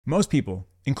Most people,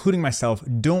 including myself,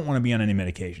 don't want to be on any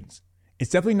medications. It's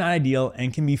definitely not ideal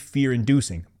and can be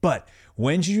fear-inducing, but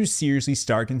when should you seriously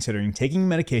start considering taking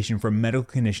medication for a medical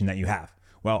condition that you have?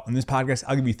 Well, in this podcast,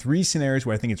 I'll give you 3 scenarios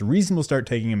where I think it's reasonable to start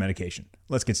taking a medication.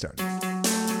 Let's get started.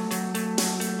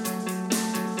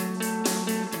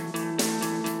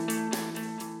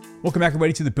 Welcome back,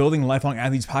 everybody, to the Building Lifelong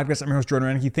Athletes podcast. I'm your host,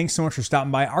 Jordan Renicky. Thanks so much for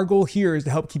stopping by. Our goal here is to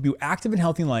help keep you active and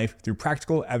healthy in life through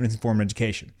practical, evidence-informed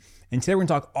education. And today we're going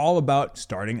to talk all about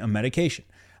starting a medication.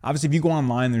 Obviously, if you go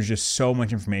online, there's just so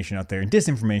much information out there and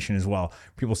disinformation as well.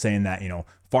 People saying that,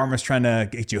 pharma's trying to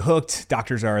get you hooked.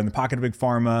 Doctors are in the pocket of big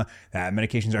pharma, that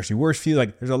medications are actually worse for you.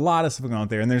 Like, there's a lot of stuff going on out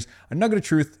there, and there's a nugget of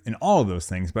truth in all of those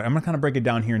things. But I'm going to kind of break it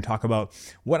down here and talk about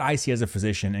what I see as a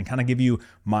physician and kind of give you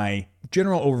my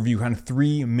general overview, kind of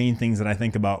 3 main things that I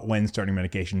think about when starting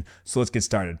medication. So let's get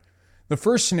started. The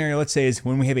first scenario, let's say, is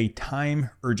when we have a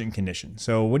time urgent condition.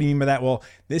 So what do you mean by that? Well,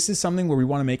 this is something where we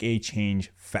want to make a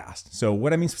change fast. So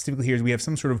what I mean specifically here is we have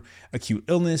some sort of acute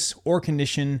illness or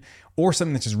condition or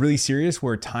something that's just really serious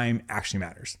where time actually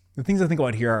matters. The things I think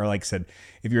about here are, like I said,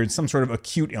 if you're in some sort of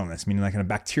acute illness, meaning like a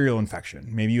bacterial infection,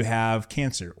 maybe you have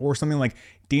cancer or something like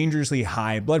dangerously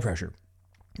high blood pressure.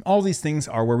 All these things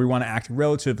are where we want to act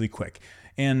relatively quick.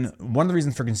 And one of the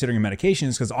reasons for considering a medication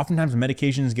is because oftentimes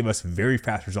medications give us very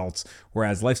fast results,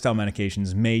 whereas lifestyle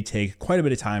medications may take quite a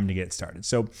bit of time to get started.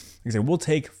 So, like I said, we'll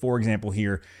take, for example,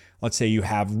 here, let's say you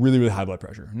have really, really high blood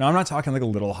pressure. Now, I'm not talking like a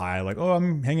little high, like, oh,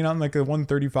 I'm hanging out in like a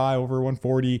 135 over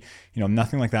 140,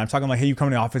 nothing like that. I'm talking like, hey, you come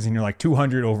to the office and you're like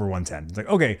 200 over 110. It's like,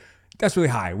 okay, that's really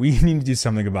high. We need to do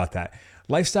something about that.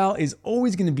 Lifestyle is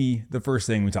always going to be the first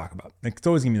thing we talk about. Like, it's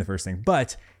always going to be the first thing,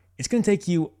 but it's going to take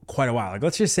you quite a while. Like,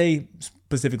 let's just say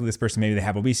specifically this person, maybe they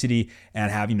have obesity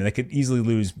and have, they could easily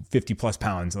lose 50 plus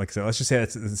pounds. Like, so let's just say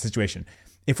that's the situation.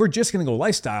 If we're just going to go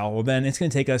lifestyle, well, then it's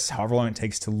going to take us however long it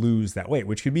takes to lose that weight,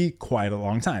 which could be quite a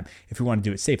long time if we want to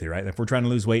do it safely, right? If we're trying to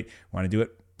lose weight, we want to do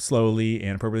it slowly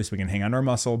and appropriately so we can hang on to our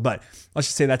muscle. But let's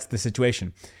just say that's the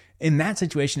situation. In that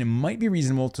situation, it might be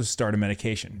reasonable to start a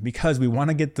medication because we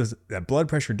want to get that blood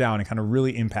pressure down and kind of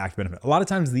really impact benefit. A lot of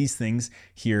times these things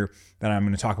here that I'm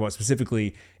going to talk about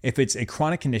specifically, if it's a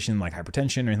chronic condition like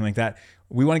hypertension or anything like that,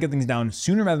 we want to get things down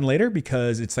sooner rather than later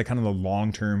because it's like kind of the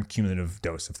long-term cumulative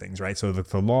dose of things, right? So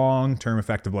the long-term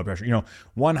effect of blood pressure,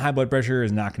 one high blood pressure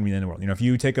is not going to be the end of the world. If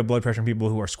you take a blood pressure from people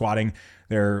who are squatting,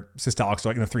 their systolics are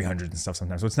like in the 300s and stuff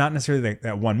sometimes. So it's not necessarily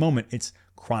that one moment, it's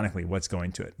chronically what's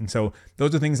going to it. And so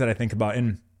those are things that I think about.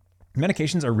 And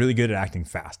medications are really good at acting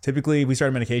fast. Typically, if we start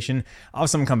a medication, I'll have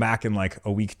someone come back in like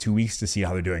a week, 2 weeks to see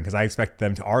how they're doing because I expect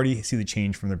them to already see the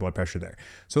change from their blood pressure there.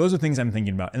 So those are things I'm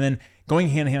thinking about. And then going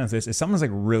hand in hand with this is something's like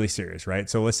really serious, right?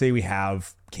 So let's say we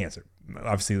have cancer.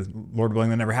 Obviously, Lord willing,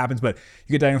 that never happens, but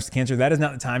you get diagnosed with cancer. That is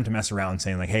not the time to mess around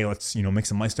saying like, hey, let's, make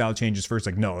some lifestyle changes first.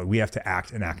 Like, no, we have to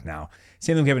act now.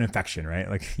 Same thing, we have an infection, right?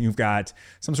 Like you've got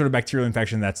some sort of bacterial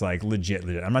infection that's like legit.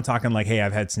 I'm not talking like, hey,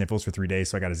 I've had sniffles for 3 days,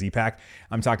 so I got a Z-Pack.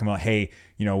 I'm talking about, hey,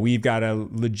 we've got a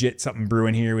legit something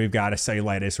brewing here. We've got a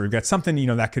cellulitis, or we've got something,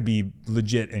 that could be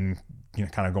legit and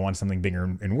kind of go on to something bigger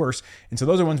and worse. And so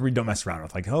those are ones where you don't mess around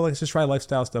with. Like, oh, let's just try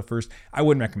lifestyle stuff first. I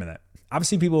wouldn't recommend that.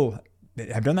 Obviously, people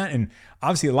have done that. And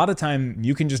obviously a lot of time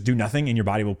you can just do nothing and your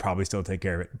body will probably still take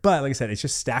care of it. But like I said, it's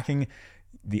just stacking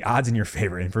the odds in your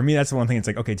favor. And for me, that's the one thing. It's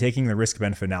like, okay, taking the risk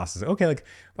benefit analysis. Okay, like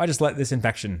if I just let this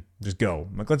infection just go,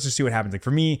 like, let's just see what happens. Like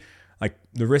for me, like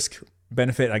the risk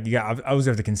benefit, like I always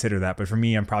have to consider that. But for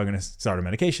me, I'm probably going to start a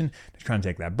medication to try and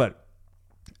take that. But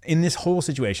in this whole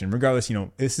situation, regardless,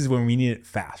 this is when we need it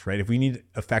fast, right? If we need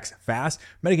effects fast,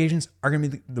 medications are going to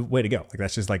be the way to go. Like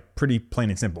that's just like pretty plain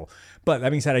and simple. But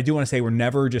that being said, I do want to say we're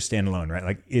never just standalone, right?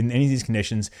 Like in any of these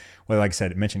conditions, whether like I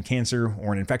said, it mentioned cancer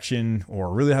or an infection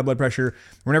or really high blood pressure,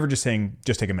 we're never just saying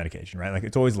just take a medication, right? Like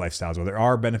it's always lifestyles. Well, there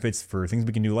are benefits for things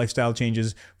we can do, lifestyle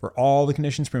changes for all the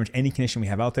conditions, pretty much any condition we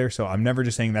have out there. So I'm never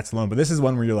just saying that's alone. But this is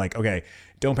one where you're like, okay,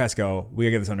 don't pass go. We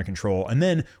gotta get this under control. And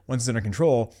then once it's under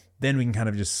control, then we can kind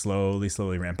of just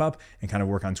slowly ramp up and kind of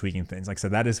work on tweaking things. Like I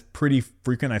said, that is pretty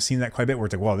frequent. I've seen that quite a bit where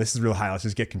it's like, wow, this is real high. Let's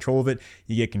just get control of it.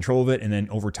 You get control of it. And then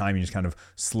over time, you just kind of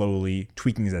slowly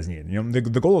tweaking it as needed.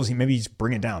 The goal is maybe just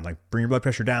bring it down, like bring your blood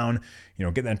pressure down,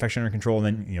 get that infection under control.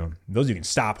 And then, those you can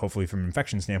stop hopefully from an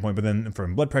infection standpoint, but then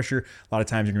from blood pressure, a lot of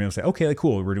times you're gonna be able to say, okay, like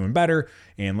cool, we're doing better.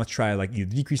 And let's try like either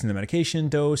decreasing the medication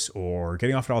dose or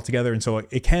getting off it altogether. And so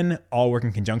it can all work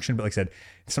in conjunction. But like I said,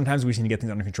 sometimes we just need to get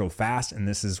things under control fast. And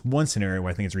this is one scenario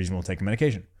where I think it's reasonable to take a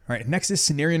medication. All right, next is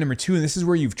scenario number 2, and this is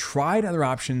where you've tried other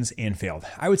options and failed.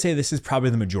 I would say this is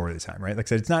probably the majority of the time, right? Like I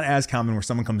said, it's not as common where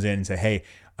someone comes in and say, hey,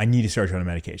 I need to start you on a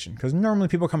medication. Because normally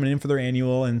people are coming in for their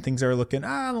annual and things are looking,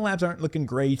 the labs aren't looking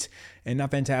great and not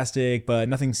fantastic, but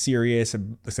nothing serious.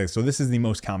 So this is the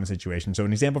most common situation. So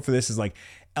an example for this is like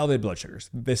elevated blood sugars.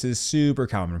 This is super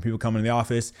common when people come into the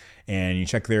office and you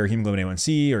check their hemoglobin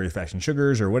A1C or your fasting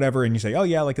sugars or whatever, and you say, oh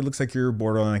yeah, like it looks like you're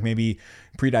borderline, like maybe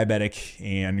pre-diabetic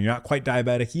and you're not quite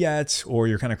diabetic yet, or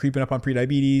you're kind of creeping up on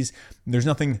pre-diabetes. There's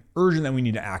nothing urgent that we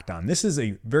need to act on. This is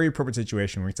a very appropriate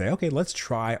situation where you say, okay, let's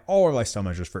try all our lifestyle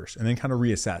measures first and then kind of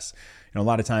reassess. A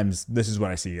lot of times this is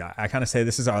what I see. I kind of say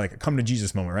this is our like come to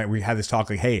Jesus moment, right? We have this talk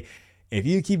like, hey, if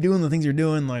you keep doing the things you're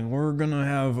doing, like we're going to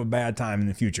have a bad time in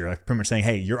the future. Like pretty much saying,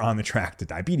 hey, you're on the track to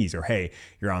diabetes, or hey,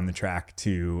 you're on the track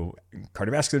to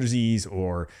cardiovascular disease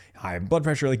or high blood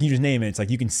pressure. Like you just name it. It's like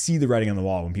you can see the writing on the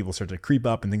wall when people start to creep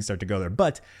up and things start to go there,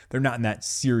 but they're not in that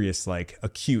serious, like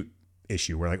acute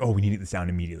issue where like, oh, we need to get this down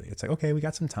immediately. It's like, okay, we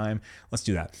got some time. Let's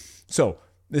do that. So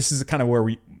this is kind of where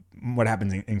what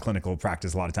happens in clinical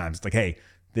practice a lot of times. It's like, hey,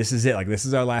 this is it. Like, this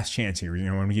is our last chance here.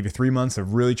 When we give you 3 months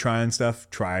of really trying stuff,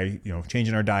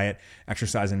 changing our diet,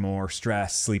 exercising more,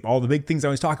 stress, sleep, all the big things I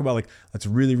always talk about. Like, let's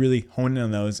really, really hone in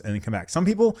on those and then come back. Some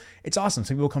people, it's awesome.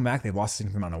 Some people come back, they've lost a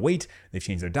significant amount of weight, they've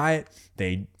changed their diet,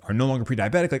 they are no longer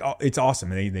pre-diabetic. Like, it's awesome.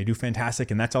 They do fantastic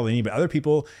and that's all they need. But other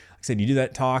people, like I said, you do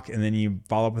that talk and then you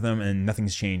follow up with them and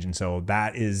nothing's changed. And so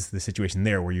that is the situation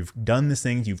there where you've done this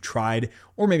thing, you've tried,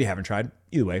 or maybe haven't tried,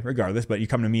 either way, regardless, but you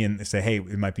come to me and say, hey,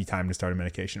 it might be time to start a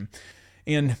medication.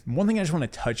 And one thing I just want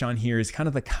to touch on here is kind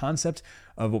of the concept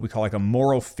of what we call like a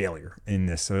moral failure in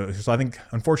this. So I think,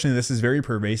 unfortunately, this is very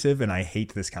pervasive and I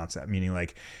hate this concept, meaning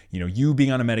like, you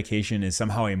being on a medication is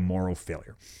somehow a moral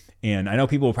failure. And I know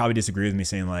people will probably disagree with me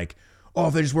saying like, oh,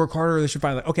 if they just work harder, they should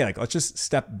find okay, like let's just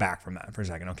step back from that for a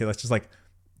second. Okay, let's just like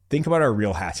think about our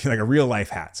real hats, like a real life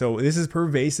hat. So this is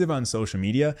pervasive on social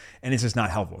media and it's just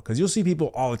not helpful because you'll see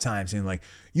people all the time saying like,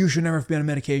 you should never be on a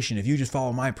medication if you just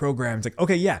follow my program. It's like,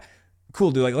 okay, yeah,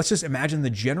 cool, dude. Like, let's just imagine the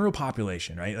general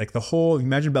population, right? Like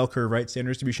imagine bell curve, right?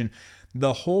 Standard distribution,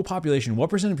 the whole population,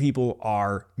 what percent of people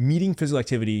are meeting physical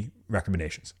activity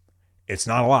recommendations? It's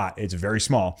not a lot. It's very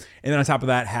small. And then on top of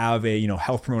that, have a,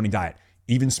 health promoting diet,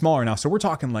 even smaller now. So we're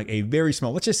talking like a very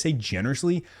small, let's just say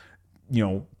generously,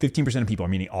 15% of people are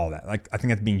meeting all that. Like, I think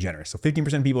that's being generous. So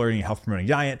 15% of people are eating a health promoting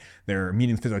diet. They're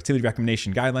meeting physical activity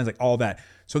recommendation guidelines, like all that.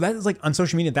 So that is like on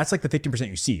social media, that's like the 15%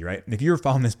 you see, right? If you're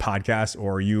following this podcast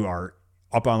or you are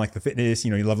up on like the fitness,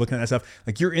 you love looking at that stuff,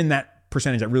 like you're in that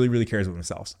percentage that really, really cares about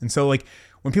themselves. And so like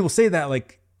when people say that,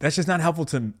 like, that's just not helpful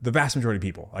to the vast majority of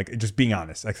people. Like, just being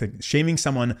honest, like shaming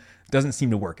someone doesn't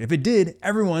seem to work. If it did,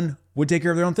 everyone would take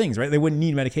care of their own things, right? They wouldn't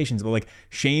need medications, but like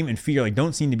shame and fear, like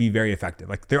don't seem to be very effective.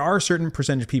 Like there are a certain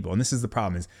percentage of people, and this is the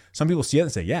problem, is some people see it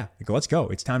and say, yeah, like, let's go.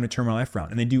 It's time to turn my life around.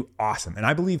 And they do awesome. And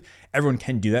I believe everyone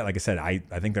can do that. Like I said, I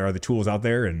think there are the tools out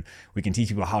there and we can teach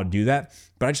people how to do that.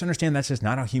 But I just understand that's just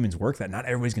not how humans work, that not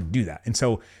everybody's going to do that. And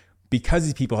so because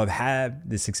these people have had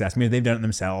this success, maybe they've done it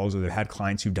themselves or they've had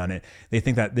clients who've done it, they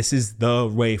think that this is the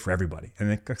way for everybody. And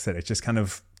like I said, it's just kind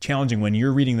of challenging when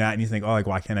you're reading that and you think, oh, like,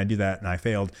 why can't I do that? And I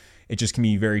failed. It just can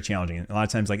be very challenging. And a lot of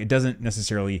times, like, it doesn't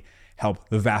necessarily help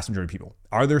the vast majority of people.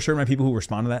 Are there certain people who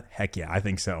respond to that? Heck yeah, I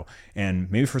think so.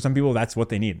 And maybe for some people, that's what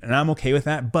they need. And I'm okay with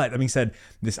that. But that being said,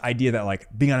 this idea that like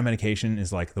being on a medication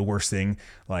is like the worst thing,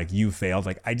 like you failed,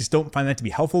 like I just don't find that to be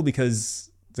helpful, because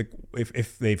it's like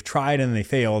if they've tried and they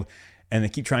failed and they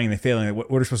keep trying and they fail, like, what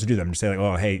are we supposed to do to them? Just say like,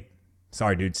 oh, hey,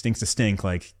 sorry, dude, stinks to stink.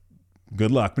 Like,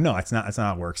 good luck. But no, that's not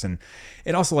how it works. And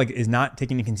it also like is not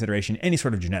taking into consideration any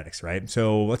sort of genetics, right?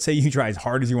 So let's say you try as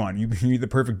hard as you want, you eat the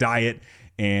perfect diet,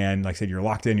 and like I said, you're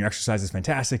locked in, your exercise is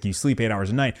fantastic, you sleep 8 hours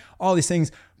a night, all these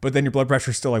things, but then your blood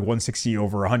pressure is still like 160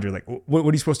 over 100. Like, what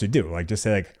are you supposed to do? Like, just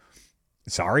say like,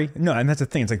 sorry? No, and that's the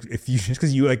thing. It's like, if you, just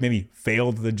because you like maybe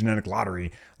failed the genetic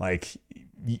lottery, like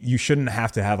you shouldn't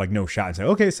have to have like no shot and say,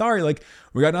 okay, sorry, like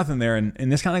we got nothing there.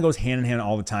 And this kind of goes hand in hand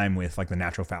all the time with like the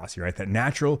natural fallacy, right? That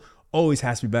natural always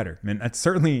has to be better. And that's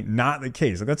certainly not the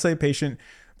case. Like, let's say a patient,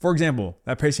 for example,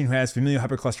 that patient who has familial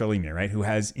hypercholesterolemia, right? Who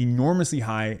has enormously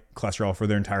high cholesterol for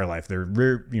their entire life. They're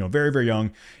very, very, very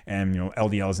young, and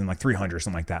LDL is in like 300 or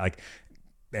something like that. Like,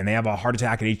 and they have a heart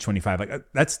attack at age 25. Like,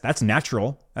 that's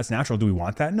natural. That's natural. Do we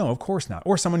want that? No, of course not.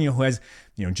 Or someone, who has,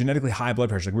 genetically high blood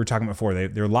pressure. Like we were talking about before,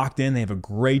 they're locked in, they have a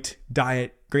great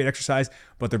diet, great exercise,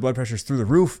 but their blood pressure is through the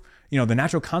roof. The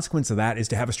natural consequence of that is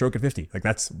to have a stroke at 50. Like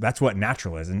that's what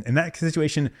natural is. And in that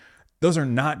situation, those are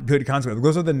not good consequences.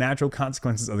 Those are the natural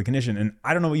consequences of the condition. And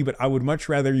I don't know about you, but I would much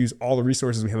rather use all the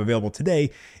resources we have available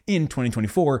today in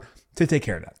 2024 to take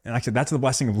care of that. And like I said, that's the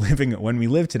blessing of living when we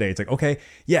live today. It's like, okay,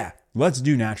 yeah, let's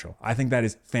do natural. I think that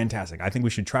is fantastic. I think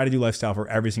we should try to do lifestyle for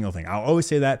every single thing. I'll always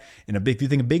say that if you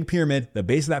think a big pyramid, the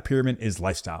base of that pyramid is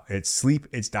lifestyle. It's sleep,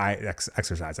 it's diet,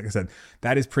 exercise. Like I said,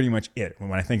 that is pretty much it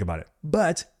when I think about it.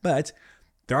 But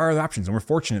there are other options. And we're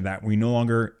fortunate that we no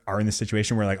longer are in this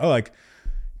situation where like, oh, like,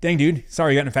 dang dude,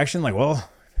 sorry you got an infection. Like, well,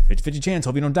 50-50 chance,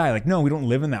 hope you don't die. Like, no, we don't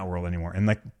live in that world anymore. And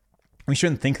like, we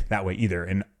shouldn't think that way either.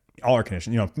 And all our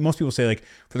conditions, most people say like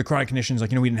for the chronic conditions, like,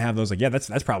 we didn't have those. Like, yeah,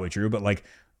 that's probably true, but like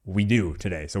we do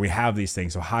today. So we have these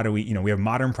things. So how do we, we have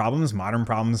modern problems,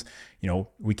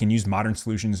 we can use modern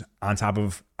solutions on top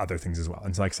of other things as well.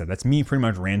 And so like I said, that's me pretty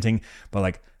much ranting, but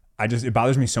like, it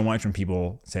bothers me so much when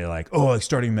people say like, oh, like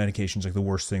starting medication is like the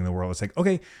worst thing in the world. It's like,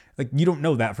 okay, like you don't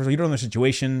know that. First of all, you don't know the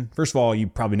situation. First of all, you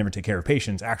probably never take care of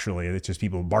patients. Actually, it's just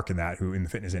people barking that who in the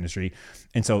fitness industry.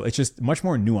 And so it's just much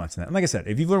more nuanced than that. And like I said,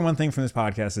 if you've learned one thing from this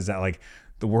podcast is that like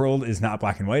the world is not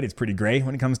black and white. It's pretty gray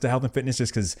when it comes to health and fitness,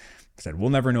 just because like I said,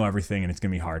 we'll never know everything and it's going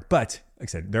to be hard. But like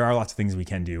I said, there are lots of things we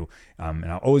can do. And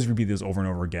I'll always repeat those over and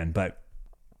over again.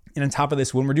 And on top of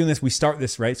this, when we're doing this, we start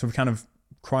this, right? So we kind of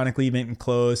chronically been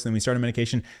close, then we start a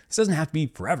medication. This doesn't have to be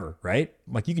forever, right?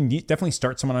 Like you can definitely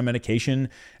start someone on medication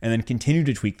and then continue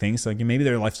to tweak things. So like maybe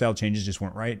their lifestyle changes just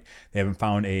weren't right. They haven't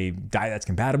found a diet that's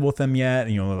compatible with them yet.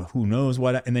 Who knows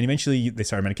what. And then eventually they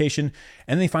start a medication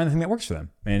and they find the thing that works for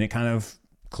them. And it kind of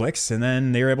clicks and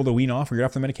then they're able to wean off or get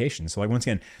off the medication. So like once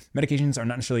again, medications are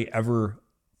not necessarily ever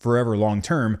forever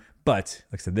long-term, but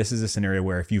like I said, this is a scenario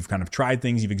where if you've kind of tried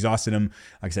things, you've exhausted them,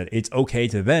 like I said, it's okay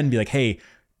to then be like, hey,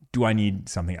 do I need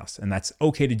something else? And that's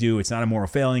okay to do. It's not a moral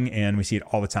failing, and we see it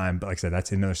all the time. But like I said, that's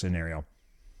another scenario.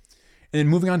 And then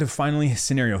moving on to finally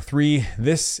scenario 3.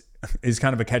 This is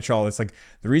kind of a catch-all. It's like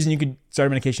the reason you could start a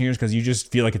medication here is because you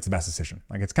just feel like it's the best decision.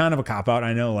 Like it's kind of a cop-out.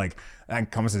 I know like that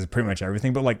encompasses pretty much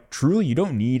everything, but like truly you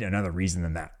don't need another reason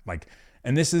than that. Like,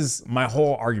 and this is my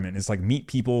whole argument is like meet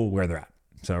people where they're at.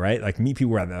 So, right, like meet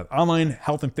people where the online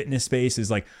health and fitness space is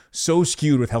like so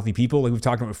skewed with healthy people, like we've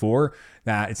talked about before,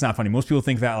 that it's not funny. Most people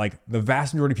think that like the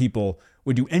vast majority of people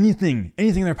would do anything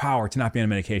in their power to not be on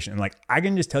medication. And like, I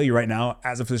can just tell you right now,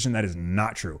 as a physician, that is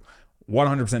not true.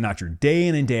 100% not true. Day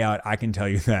in and day out, I can tell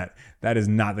you that is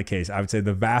not the case. I would say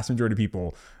the vast majority of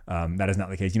people, that is not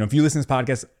the case. If you listen to this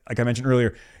podcast, like I mentioned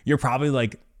earlier, you're probably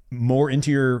like more into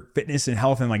your fitness and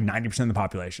health than like 90% of the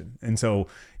population. And so,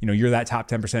 you're that top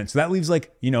 10%. So that leaves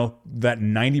like, that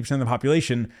 90% of the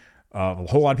population, a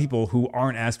whole lot of people who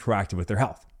aren't as proactive with their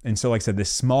health. And so, like I said,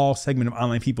 this small segment of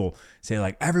online people say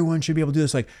like, everyone should be able to do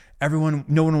this. Like no one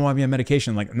will want to be on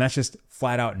medication. Like, and that's just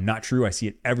flat out not true. I see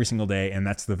it every single day. And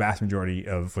that's the vast majority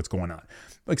of what's going on.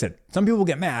 Like I said, some people will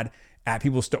get mad at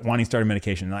people wanting to start a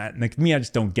medication. Like me, I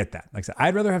just don't get that. Like I said,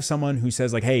 I'd rather have someone who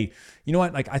says like, hey, you know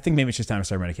what? Like, I think maybe it's just time to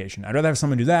start a medication. I'd rather have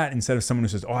someone do that instead of someone who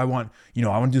says, oh, I want to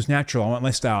do this natural. I want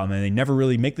lifestyle. And then they never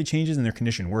really make the changes and their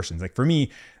condition worsens. Like for me,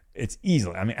 it's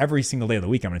easily, every single day of the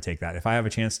week, I'm going to take that. If I have a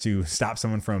chance to stop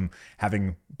someone from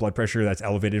having blood pressure that's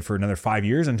elevated for another 5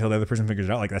 years until the other person figures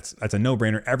it out, like that's a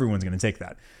no-brainer. Everyone's going to take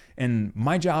that. And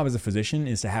my job as a physician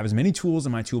is to have as many tools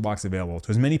in my toolbox available to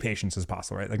as many patients as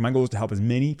possible, right? Like my goal is to help as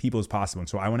many people as possible. And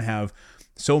so I want to have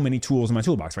so many tools in my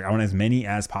toolbox, right? I want as many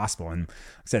as possible. And like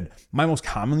I said, my most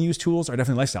commonly used tools are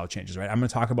definitely lifestyle changes, right? I'm going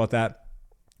to talk about that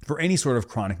for any sort of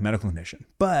chronic medical condition.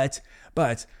 But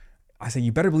I say,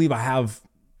 you better believe I have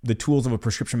the tools of a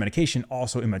prescription medication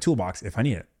also in my toolbox if I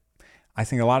need it. I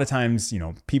think a lot of times,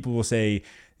 people will say,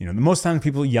 the most times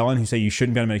people yelling who say you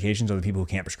shouldn't be on medications are the people who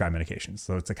can't prescribe medications.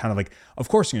 So it's a kind of like, of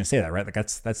course you're going to say that, right? Like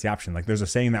that's the option. Like there's a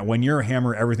saying that when you're a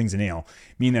hammer, everything's a nail,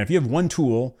 meaning that if you have one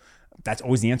tool, that's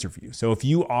always the answer for you. So if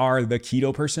you are the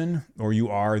keto person or you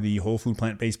are the whole food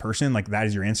plant-based person, like that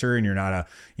is your answer and you're not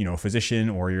a physician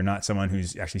or you're not someone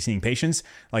who's actually seeing patients,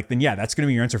 like then yeah, that's going to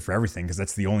be your answer for everything because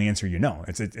that's the only answer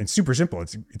It's super simple.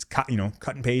 It's cut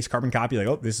and paste, carbon copy, like,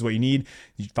 oh, this is what you need.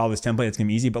 You follow this template, it's going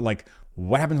to be easy. But like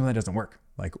what happens when that doesn't work?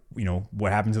 Like,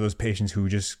 what happens to those patients who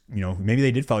just, maybe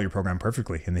they did follow your program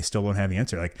perfectly and they still don't have the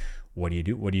answer. Like, what do you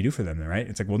do? What do you do for them then, right?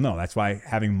 It's like, well, no, that's why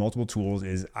having multiple tools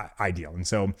is ideal. And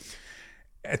so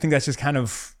I think that's just kind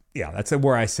of yeah, that's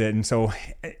where I sit. And so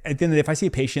at the end of the day, if I see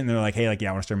a patient and they're like, hey, like, yeah,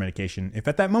 I want to start medication. If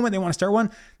at that moment they want to start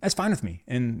one, that's fine with me.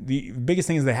 And the biggest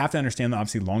thing is they have to understand the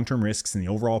obviously long-term risks and the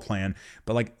overall plan.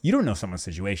 But like, you don't know someone's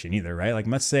situation either, right? Like,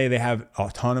 let's say they have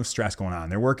a ton of stress going on.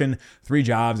 They're working 3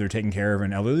 jobs. They're taking care of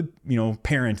an elderly,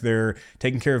 parent. They're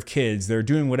taking care of kids. They're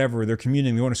doing whatever. They're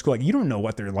commuting. They're going to school. Like, you don't know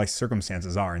what their life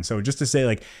circumstances are. And so just to say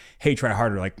like, hey, try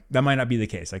harder, like that might not be the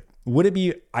case. Like, would it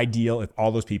be ideal if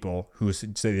all those people who say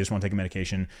they just want to take a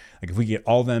medication, like if we get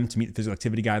all of them to meet the physical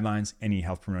activity guidelines, any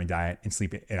health promoting diet, and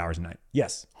sleep 8 hours a night?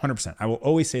 Yes, 100%. I will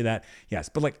always say that. Yes.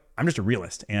 But like, I'm just a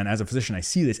realist. And as a physician, I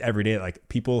see this every day. Like,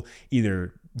 people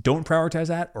either don't prioritize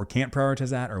that or can't prioritize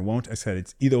that or won't. I said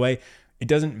it's either way. It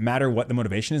doesn't matter what the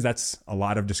motivation is. That's a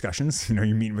lot of discussions. You're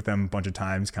meeting with them a bunch of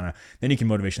times, then you can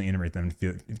motivationally integrate them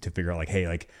to figure out like, hey,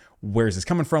 like, where's this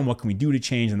coming from? What can we do to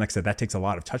change? And like I said, that takes a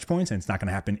lot of touch points, and it's not going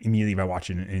to happen immediately by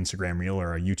watching an Instagram reel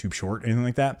or a YouTube short, anything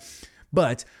like that.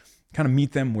 But kind of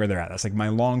meet them where they're at. That's like my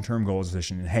long-term goal as a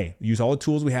physician. And hey, use all the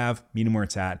tools we have, meet them where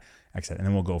it's at, like I said, and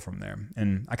then we'll go from there.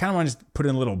 And I kind of want to just put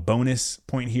in a little bonus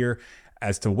point here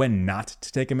as to when not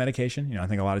to take a medication. I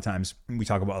think a lot of times we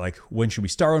talk about like, when should we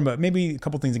start one, but maybe a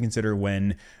couple things to consider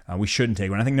when we shouldn't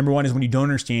take one. I think number one is when you don't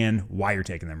understand why you're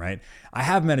taking them, right? I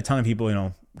have met a ton of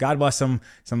people, God bless them,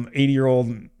 some 80-year-old,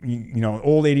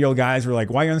 old 80-year-old guys were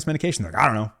like, why are you on this medication? They're like, I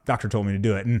don't know. Doctor told me to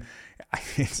do it. And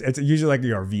it's usually like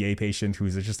your VA patient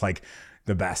who's just like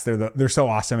the best. They're so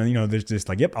awesome. And, there's just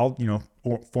like, yep, I'll,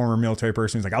 former military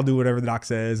person who's like, I'll do whatever the doc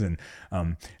says. And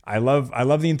I love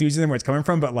the enthusiasm where it's coming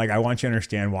from, but like, I want you to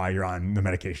understand why you're on the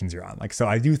medications you're on. Like, so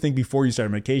I do think before you start a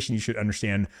medication, you should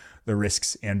understand the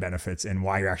risks and benefits and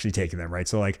why you're actually taking them, right?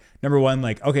 So like, number one,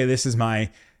 like, okay, this is my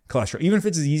cholesterol. Even if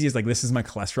it's as easy as like, this is my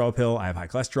cholesterol pill, I have high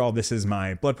cholesterol. This is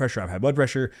my blood pressure, I have high blood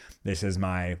pressure. This is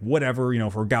my whatever,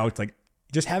 for gout, like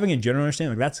just having a general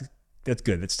understanding, like that's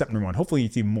good. That's step number one. Hopefully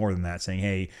it's even more than that, saying,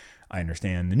 hey, I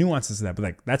understand the nuances of that, but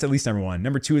like, that's at least number one.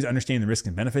 Number two is understanding the risks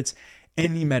and benefits.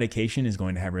 Any medication is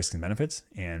going to have risks and benefits.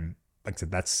 And like I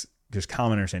said, that's just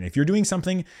common understanding. If you're doing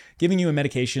something, giving you a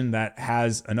medication that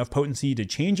has enough potency to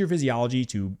change your physiology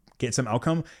to get some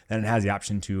outcome, then it has the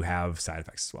option to have side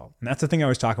effects as well. And that's the thing I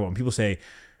always talk about when people say,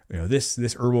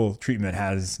 this herbal treatment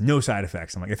has no side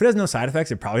effects. I'm like, if it has no side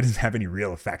effects, it probably doesn't have any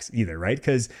real effects either, right?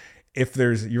 Because if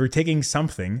you're taking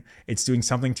something, it's doing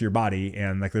something to your body,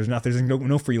 and like there's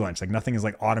no free lunch. Like nothing is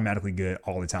like automatically good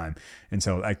all the time. And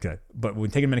so but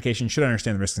when taking medication, you should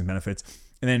understand the risks and benefits.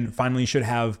 And then finally, you should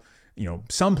have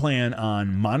some plan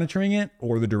on monitoring it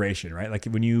or the duration, right? Like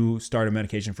when you start a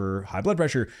medication for high blood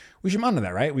pressure, we should monitor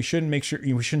that, right? We shouldn't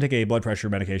take a blood pressure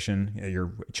medication.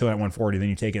 You're chilling at 140, then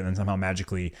you take it, and then somehow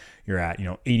magically you're at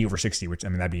 80/60, which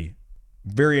that'd be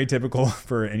very atypical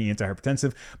for any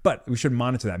antihypertensive, but we should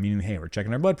monitor that, meaning, hey, we're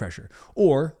checking our blood pressure,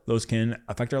 or those can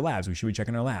affect our labs. We should be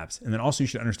checking our labs. And then also you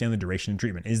should understand the duration of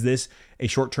treatment. Is this a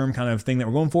short-term kind of thing that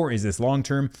we're going for? Is this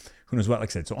long-term? Who knows what, like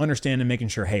I said. So understand and making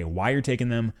sure, hey, why you're taking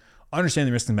them, understand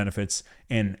the risks and benefits,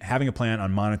 and having a plan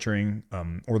on monitoring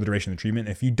or the duration of the treatment.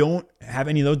 If you don't have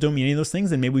any of those, don't mean any of those things,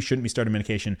 then maybe we shouldn't be starting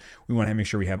medication. We want to make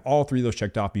sure we have all 3 of those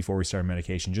checked off before we start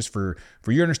medication, just for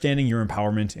your understanding, your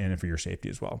empowerment, and for your safety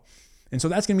as well. And so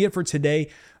that's going to be it for today. Like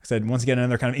I said, once again,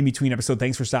 another kind of in-between episode.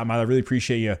 Thanks for stopping by. I really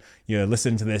appreciate you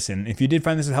listening to this. And if you did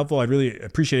find this helpful, I'd really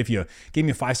appreciate if you gave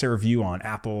me a 5-star review on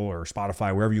Apple or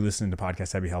Spotify, wherever you listen to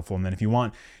podcasts. That'd be helpful. And then if you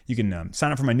want, you can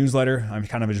sign up for my newsletter. I'm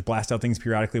kind of just blast out things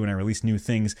periodically when I release new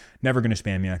things. Never going to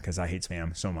spam you because I hate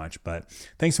spam so much. But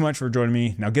thanks so much for joining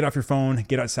me. Now get off your phone,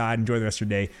 get outside, enjoy the rest of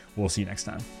your day. We'll see you next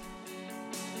time.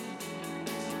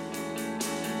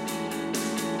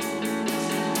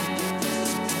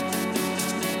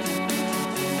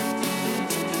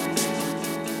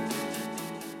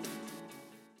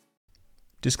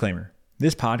 Disclaimer.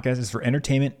 This podcast is for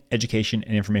entertainment, education,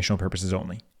 and informational purposes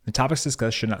only. The topics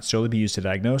discussed should not solely be used to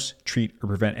diagnose, treat, or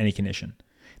prevent any condition.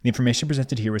 The information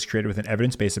presented here was created with an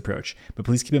evidence-based approach, but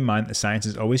please keep in mind that science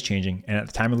is always changing, and at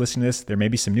the time of listening to this, there may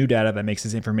be some new data that makes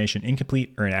this information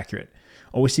incomplete or inaccurate.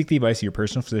 Always seek the advice of your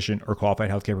personal physician or qualified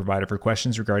healthcare provider for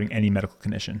questions regarding any medical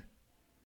condition.